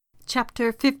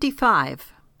Chapter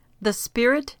 55, The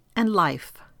Spirit and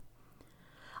Life.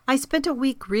 I spent a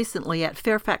week recently at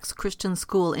Fairfax Christian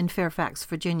School in Fairfax,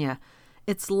 Virginia.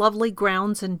 Its lovely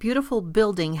grounds and beautiful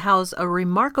building house a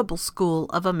remarkable school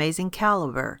of amazing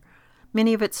caliber.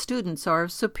 Many of its students are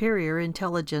of superior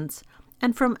intelligence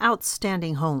and from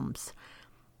outstanding homes.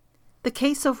 The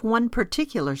case of one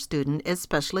particular student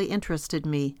especially interested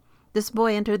me. This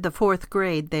boy entered the 4th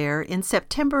grade there in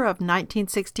September of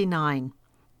 1969.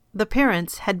 The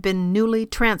parents had been newly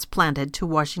transplanted to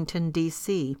Washington,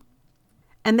 D.C.,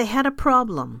 and they had a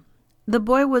problem. The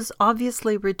boy was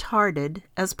obviously retarded,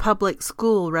 as public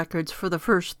school records for the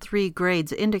first 3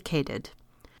 grades indicated.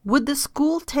 Would the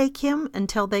school take him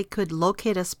until they could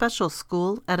locate a special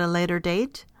school at a later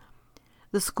date?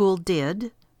 The school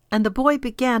did, and the boy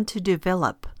began to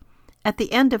develop. At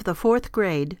the end of the 4th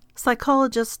grade,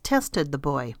 psychologists tested the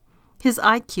boy. His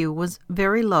IQ was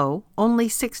very low, only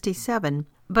 67,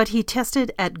 but he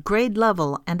tested at grade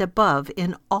level and above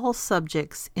in all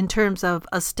subjects in terms of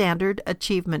a standard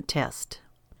achievement test.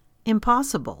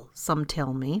 Impossible, some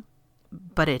tell me,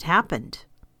 but it happened.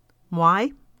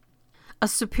 Why? A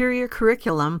superior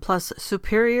curriculum plus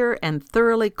superior and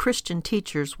thoroughly Christian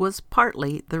teachers was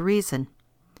partly the reason.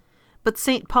 But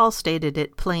St. Paul stated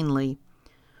it plainly,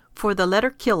 "For the letter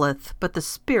killeth, but the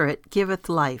Spirit giveth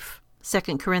life."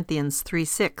 2 Corinthians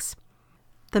 3:6.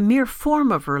 The mere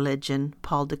form of religion,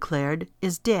 Paul declared,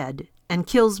 is dead and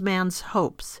kills man's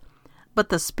hopes. But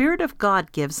the Spirit of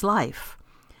God gives life.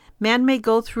 Man may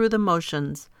go through the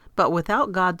motions, but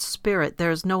without God's Spirit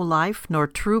there is no life nor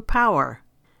true power.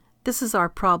 This is our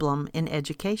problem in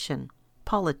education,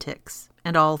 politics,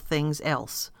 and all things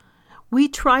else. We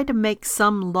try to make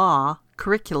some law,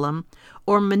 curriculum,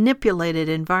 or manipulated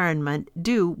environment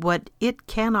do what it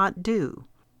cannot do.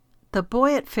 The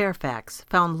boy at Fairfax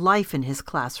found life in his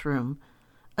classroom,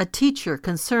 a teacher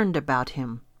concerned about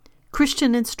him,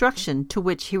 Christian instruction to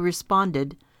which he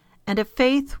responded, and a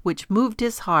faith which moved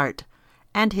his heart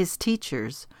and his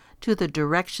teachers to the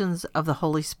directions of the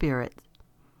Holy Spirit.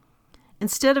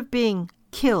 Instead of being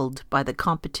killed by the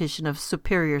competition of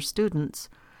superior students,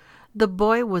 the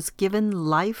boy was given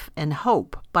life and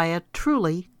hope by a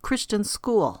truly Christian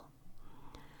school.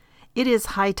 It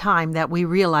is high time that we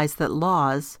realize that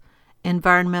laws,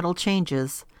 environmental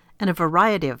changes, and a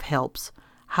variety of helps,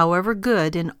 however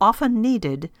good and often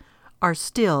needed, are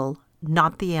still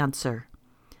not the answer.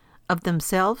 Of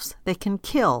themselves, they can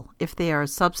kill if they are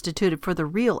substituted for the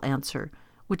real answer,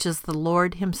 which is the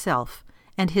Lord Himself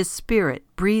and His Spirit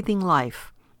breathing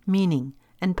life, meaning,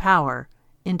 and power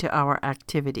into our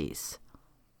activities.